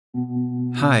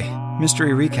Hi,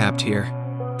 Mystery Recapped here.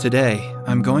 Today,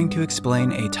 I'm going to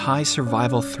explain a Thai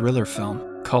survival thriller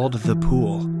film called The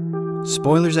Pool.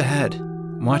 Spoilers ahead.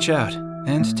 Watch out,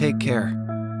 and take care.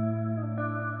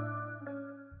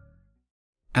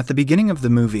 At the beginning of the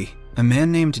movie, a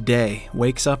man named Day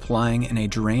wakes up lying in a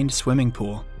drained swimming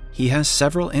pool. He has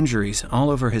several injuries all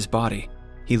over his body.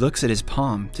 He looks at his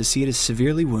palm to see it is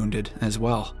severely wounded as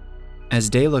well. As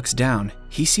Day looks down,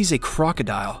 he sees a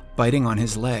crocodile biting on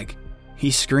his leg. He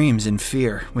screams in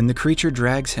fear when the creature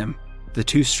drags him. The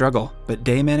two struggle, but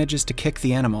Day manages to kick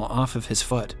the animal off of his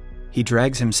foot. He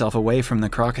drags himself away from the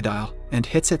crocodile and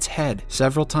hits its head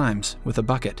several times with a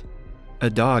bucket. A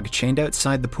dog chained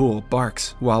outside the pool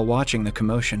barks while watching the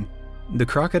commotion. The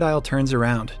crocodile turns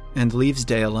around and leaves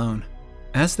Day alone.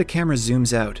 As the camera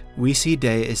zooms out, we see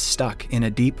Day is stuck in a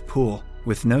deep pool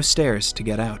with no stairs to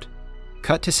get out.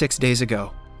 Cut to 6 days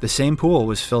ago, the same pool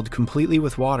was filled completely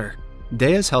with water.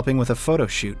 Day is helping with a photo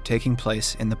shoot taking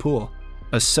place in the pool.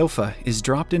 A sofa is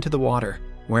dropped into the water,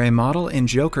 where a model in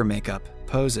Joker makeup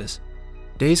poses.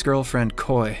 Day's girlfriend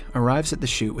Koi arrives at the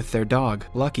shoot with their dog,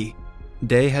 Lucky.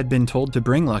 Day had been told to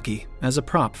bring Lucky as a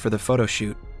prop for the photo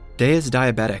shoot. Day is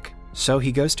diabetic, so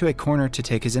he goes to a corner to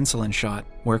take his insulin shot,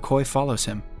 where Koi follows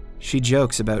him. She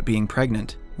jokes about being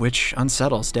pregnant, which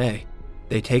unsettles Day.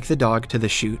 They take the dog to the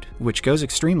shoot, which goes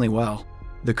extremely well.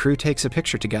 The crew takes a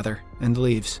picture together and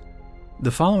leaves.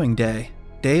 The following day,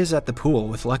 Day is at the pool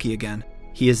with Lucky again.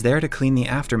 He is there to clean the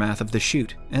aftermath of the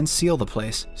shoot and seal the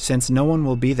place, since no one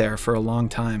will be there for a long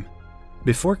time.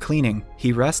 Before cleaning,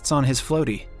 he rests on his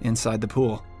floaty inside the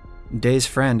pool. Day's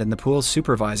friend and the pool's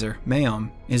supervisor, Mayom,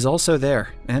 is also there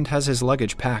and has his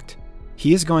luggage packed.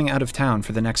 He is going out of town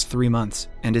for the next 3 months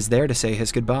and is there to say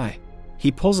his goodbye.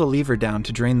 He pulls a lever down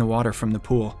to drain the water from the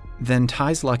pool, then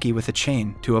ties Lucky with a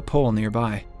chain to a pole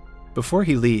nearby. Before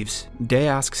he leaves, Day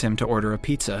asks him to order a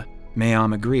pizza.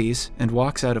 Mayom agrees and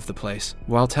walks out of the place,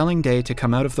 while telling Day to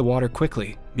come out of the water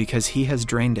quickly because he has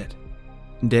drained it.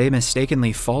 Day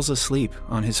mistakenly falls asleep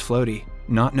on his floaty,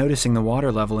 not noticing the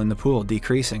water level in the pool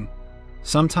decreasing.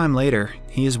 Sometime later,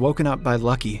 he is woken up by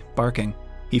Lucky barking.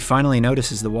 He finally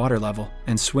notices the water level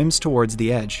and swims towards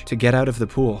the edge to get out of the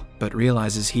pool, but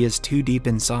realizes he is too deep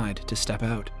inside to step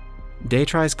out. Day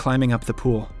tries climbing up the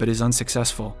pool, but is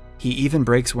unsuccessful. He even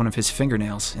breaks one of his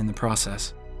fingernails in the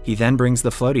process. He then brings the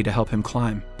floaty to help him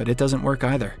climb, but it doesn't work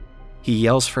either. He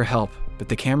yells for help, but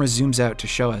the camera zooms out to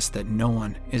show us that no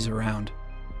one is around.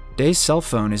 Day's cell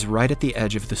phone is right at the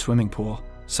edge of the swimming pool.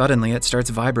 Suddenly it starts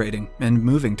vibrating and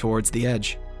moving towards the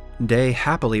edge. Day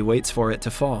happily waits for it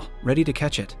to fall, ready to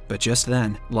catch it, but just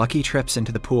then, Lucky trips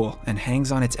into the pool and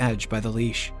hangs on its edge by the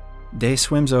leash. Day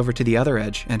swims over to the other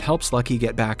edge and helps Lucky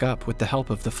get back up with the help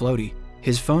of the floaty.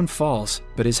 His phone falls,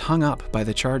 but is hung up by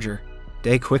the charger.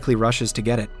 Day quickly rushes to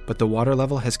get it, but the water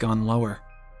level has gone lower.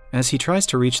 As he tries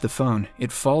to reach the phone,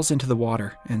 it falls into the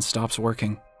water and stops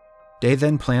working. Day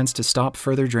then plans to stop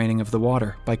further draining of the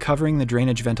water by covering the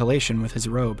drainage ventilation with his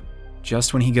robe.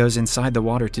 Just when he goes inside the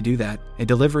water to do that, a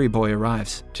delivery boy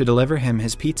arrives to deliver him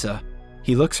his pizza.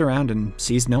 He looks around and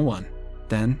sees no one.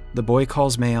 Then, the boy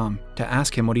calls Mayom to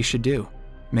ask him what he should do.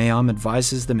 Mayom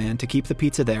advises the man to keep the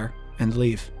pizza there and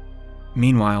leave.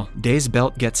 Meanwhile, Day's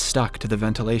belt gets stuck to the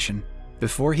ventilation.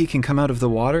 Before he can come out of the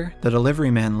water, the delivery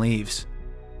man leaves.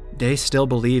 Day still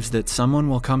believes that someone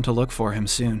will come to look for him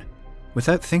soon.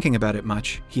 Without thinking about it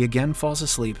much, he again falls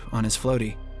asleep on his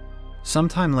floaty.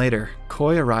 Sometime later,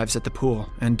 Koi arrives at the pool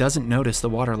and doesn't notice the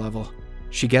water level.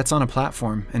 She gets on a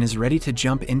platform and is ready to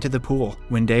jump into the pool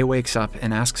when Day wakes up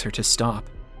and asks her to stop.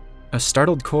 A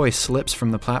startled Koi slips from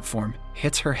the platform,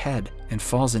 hits her head, and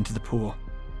falls into the pool.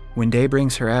 When Day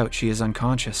brings her out, she is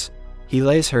unconscious. He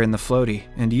lays her in the floaty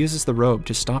and uses the robe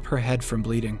to stop her head from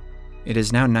bleeding. It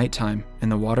is now nighttime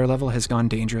and the water level has gone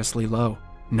dangerously low.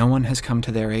 No one has come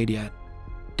to their aid yet.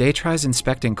 Day tries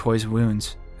inspecting Koi's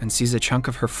wounds and sees a chunk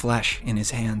of her flesh in his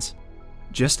hands.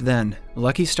 Just then,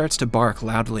 Lucky starts to bark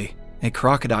loudly. A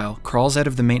crocodile crawls out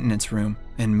of the maintenance room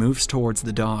and moves towards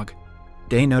the dog.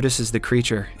 Day notices the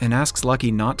creature and asks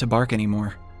Lucky not to bark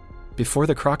anymore. Before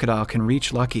the crocodile can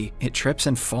reach Lucky, it trips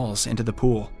and falls into the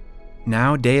pool.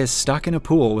 Now Day is stuck in a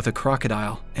pool with a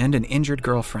crocodile and an injured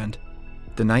girlfriend.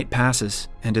 The night passes,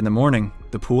 and in the morning,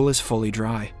 the pool is fully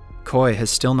dry. Koi has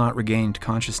still not regained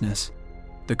consciousness.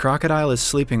 The crocodile is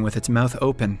sleeping with its mouth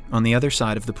open on the other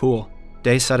side of the pool.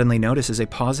 Day suddenly notices a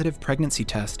positive pregnancy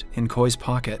test in Koi's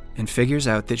pocket and figures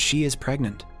out that she is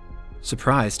pregnant.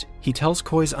 Surprised, he tells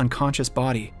Koi's unconscious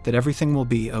body that everything will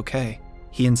be okay.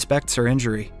 He inspects her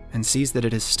injury and sees that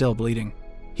it is still bleeding.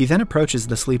 He then approaches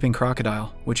the sleeping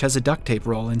crocodile, which has a duct tape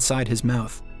roll inside his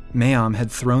mouth. Mayom had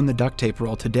thrown the duct tape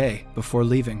roll to Day before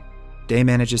leaving. Day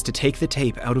manages to take the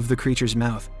tape out of the creature's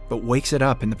mouth, but wakes it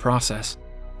up in the process.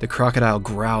 The crocodile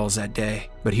growls at Day,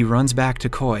 but he runs back to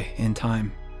Koi in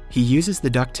time. He uses the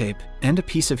duct tape and a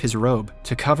piece of his robe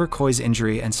to cover Koi's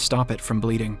injury and stop it from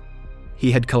bleeding.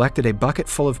 He had collected a bucket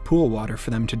full of pool water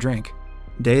for them to drink.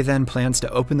 Day then plans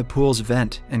to open the pool's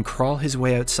vent and crawl his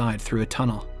way outside through a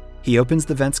tunnel. He opens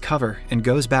the vent's cover and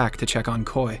goes back to check on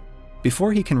Koi.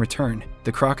 Before he can return,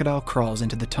 the crocodile crawls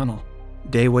into the tunnel.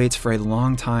 Day waits for a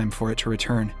long time for it to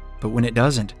return, but when it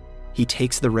doesn't, he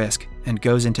takes the risk and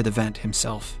goes into the vent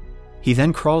himself. He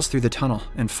then crawls through the tunnel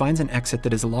and finds an exit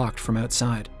that is locked from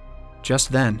outside.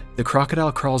 Just then, the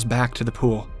crocodile crawls back to the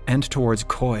pool and towards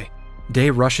Koi.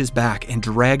 Day rushes back and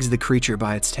drags the creature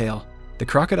by its tail. The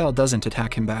crocodile doesn't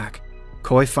attack him back.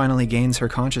 Koi finally gains her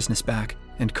consciousness back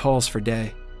and calls for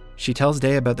Day. She tells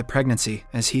Day about the pregnancy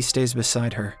as he stays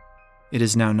beside her. It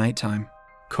is now nighttime.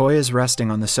 Koi is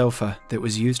resting on the sofa that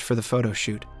was used for the photo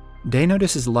shoot. Day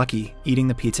notices Lucky eating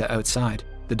the pizza outside.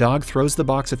 The dog throws the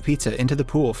box of pizza into the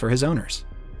pool for his owners.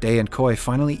 Day and Koi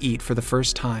finally eat for the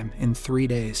first time in 3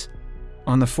 days.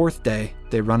 On the 4th day,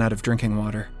 they run out of drinking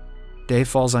water. Day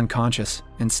falls unconscious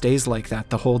and stays like that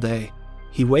the whole day.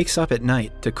 He wakes up at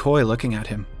night to Koi looking at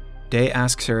him. Day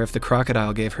asks her if the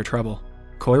crocodile gave her trouble.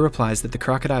 Koi replies that the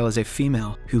crocodile is a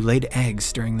female who laid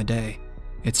eggs during the day.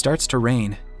 It starts to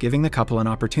rain, giving the couple an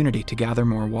opportunity to gather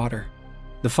more water.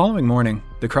 The following morning,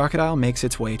 the crocodile makes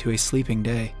its way to a sleeping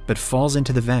Day, but falls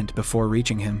into the vent before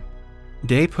reaching him.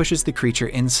 Day pushes the creature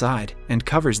inside and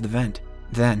covers the vent.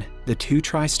 Then, the two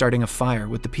try starting a fire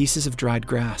with the pieces of dried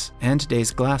grass and Day's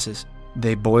glasses.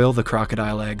 They boil the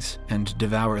crocodile eggs and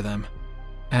devour them.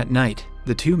 At night,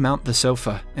 the two mount the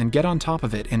sofa and get on top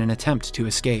of it in an attempt to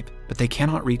escape, but they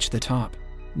cannot reach the top.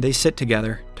 They sit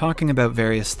together, talking about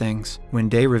various things, when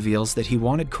Day reveals that he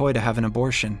wanted Koi to have an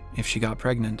abortion if she got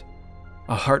pregnant.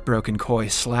 A heartbroken Koi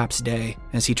slaps Day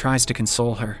as he tries to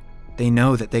console her. They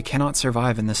know that they cannot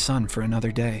survive in the sun for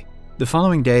another day. The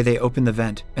following day, they open the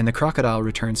vent, and the crocodile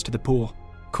returns to the pool.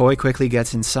 Koi quickly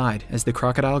gets inside as the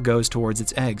crocodile goes towards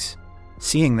its eggs.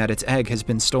 Seeing that its egg has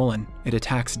been stolen, it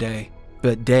attacks Day.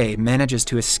 But Day manages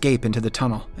to escape into the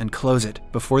tunnel and close it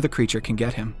before the creature can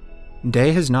get him.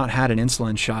 Day has not had an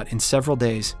insulin shot in several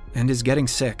days and is getting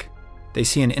sick. They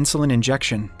see an insulin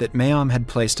injection that Mayom had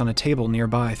placed on a table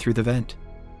nearby through the vent.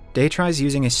 Day tries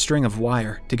using a string of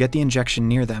wire to get the injection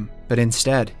near them, but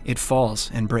instead it falls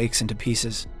and breaks into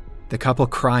pieces. The couple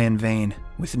cry in vain,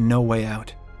 with no way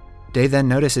out. Day then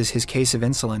notices his case of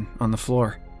insulin on the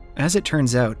floor. As it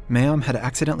turns out, Mayom had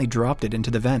accidentally dropped it into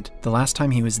the vent the last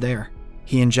time he was there.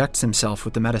 He injects himself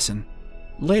with the medicine.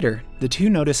 Later, the two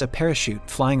notice a parachute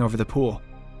flying over the pool.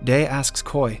 Day asks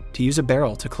Koi to use a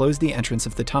barrel to close the entrance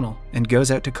of the tunnel and goes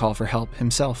out to call for help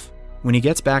himself. When he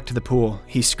gets back to the pool,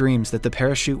 he screams that the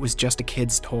parachute was just a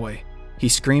kid's toy. He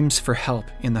screams for help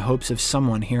in the hopes of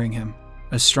someone hearing him.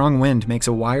 A strong wind makes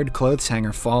a wired clothes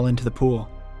hanger fall into the pool.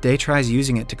 Day tries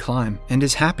using it to climb and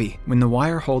is happy when the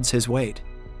wire holds his weight.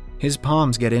 His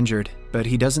palms get injured, but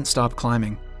he doesn't stop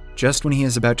climbing. Just when he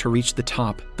is about to reach the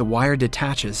top, the wire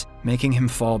detaches, making him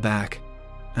fall back.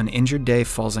 An injured Day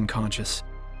falls unconscious.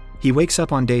 He wakes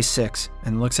up on day 6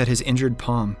 and looks at his injured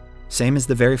palm. Same as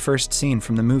the very first scene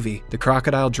from the movie, the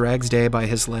crocodile drags Day by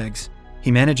his legs. He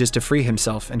manages to free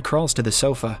himself and crawls to the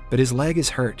sofa, but his leg is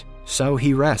hurt, so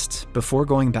he rests before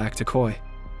going back to Koi.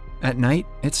 At night,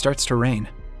 it starts to rain.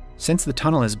 Since the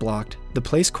tunnel is blocked, the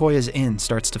place Koi is in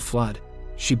starts to flood.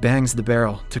 She bangs the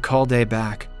barrel to call Day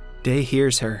back. Day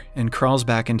hears her and crawls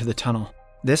back into the tunnel.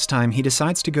 This time, he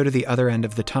decides to go to the other end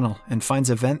of the tunnel and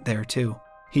finds a vent there too.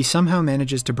 He somehow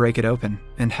manages to break it open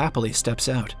and happily steps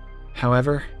out.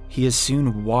 However, he is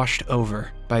soon washed over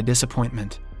by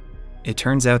disappointment. It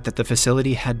turns out that the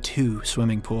facility had 2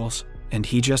 swimming pools, and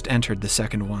he just entered the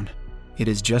second one. It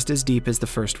is just as deep as the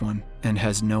first one and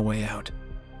has no way out.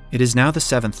 It is now the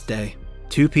 7th day.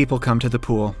 2 people come to the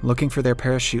pool looking for their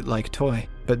parachute-like toy,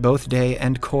 but both Day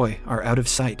and Koi are out of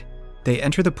sight. They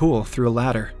enter the pool through a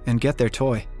ladder and get their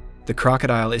toy. The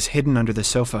crocodile is hidden under the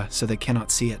sofa so they cannot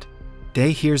see it.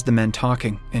 Day hears the men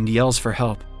talking and yells for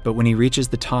help, but when he reaches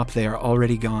the top they are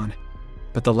already gone.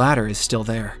 But the ladder is still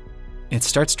there. It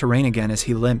starts to rain again as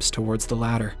he limps towards the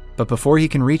ladder, but before he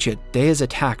can reach it, Day is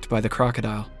attacked by the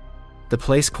crocodile. The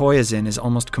place Koi is in is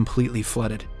almost completely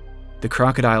flooded. The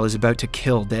crocodile is about to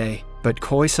kill Day, but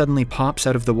Koi suddenly pops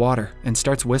out of the water and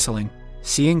starts whistling.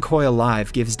 Seeing Koi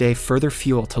alive gives Day further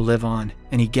fuel to live on,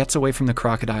 and he gets away from the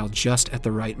crocodile just at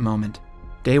the right moment.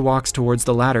 Day walks towards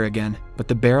the ladder again, but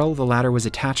the barrel the ladder was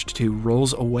attached to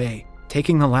rolls away,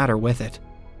 taking the ladder with it.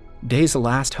 Day's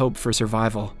last hope for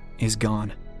survival is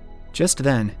gone. Just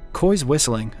then, Koi's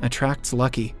whistling attracts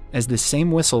Lucky, as the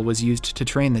same whistle was used to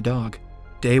train the dog.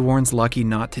 Day warns Lucky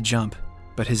not to jump,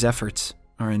 but his efforts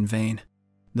are in vain.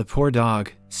 The poor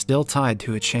dog, still tied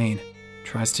to a chain,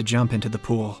 tries to jump into the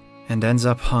pool and ends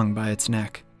up hung by its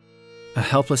neck. A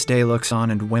helpless Day looks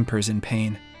on and whimpers in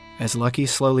pain, as Lucky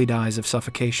slowly dies of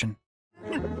suffocation.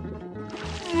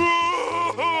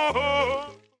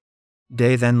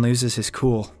 Day then loses his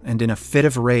cool, and in a fit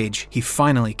of rage, he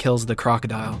finally kills the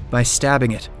crocodile by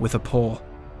stabbing it with a pole.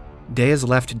 Day is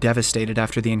left devastated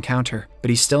after the encounter, but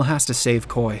he still has to save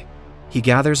Koi. He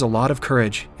gathers a lot of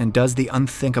courage and does the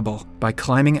unthinkable by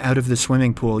climbing out of the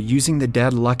swimming pool using the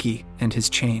dead Lucky and his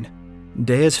chain.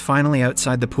 Day is finally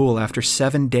outside the pool after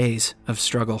 7 days of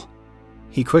struggle.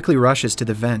 He quickly rushes to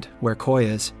the vent where Koi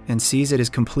is and sees it is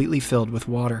completely filled with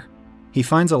water. He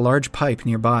finds a large pipe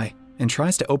nearby and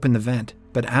tries to open the vent,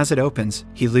 but as it opens,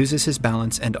 he loses his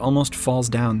balance and almost falls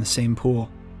down the same pool.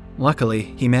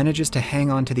 Luckily, he manages to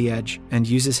hang on to the edge and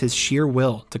uses his sheer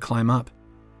will to climb up.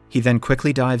 He then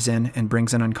quickly dives in and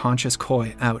brings an unconscious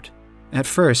Koi out. At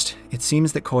first, it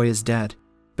seems that Koi is dead,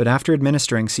 but after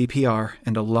administering CPR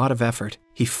and a lot of effort,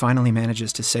 he finally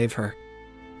manages to save her.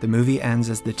 The movie ends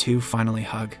as the two finally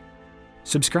hug.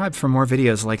 Subscribe for more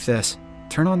videos like this,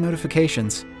 turn on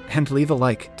notifications, and leave a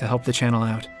like to help the channel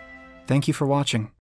out. Thank you for watching.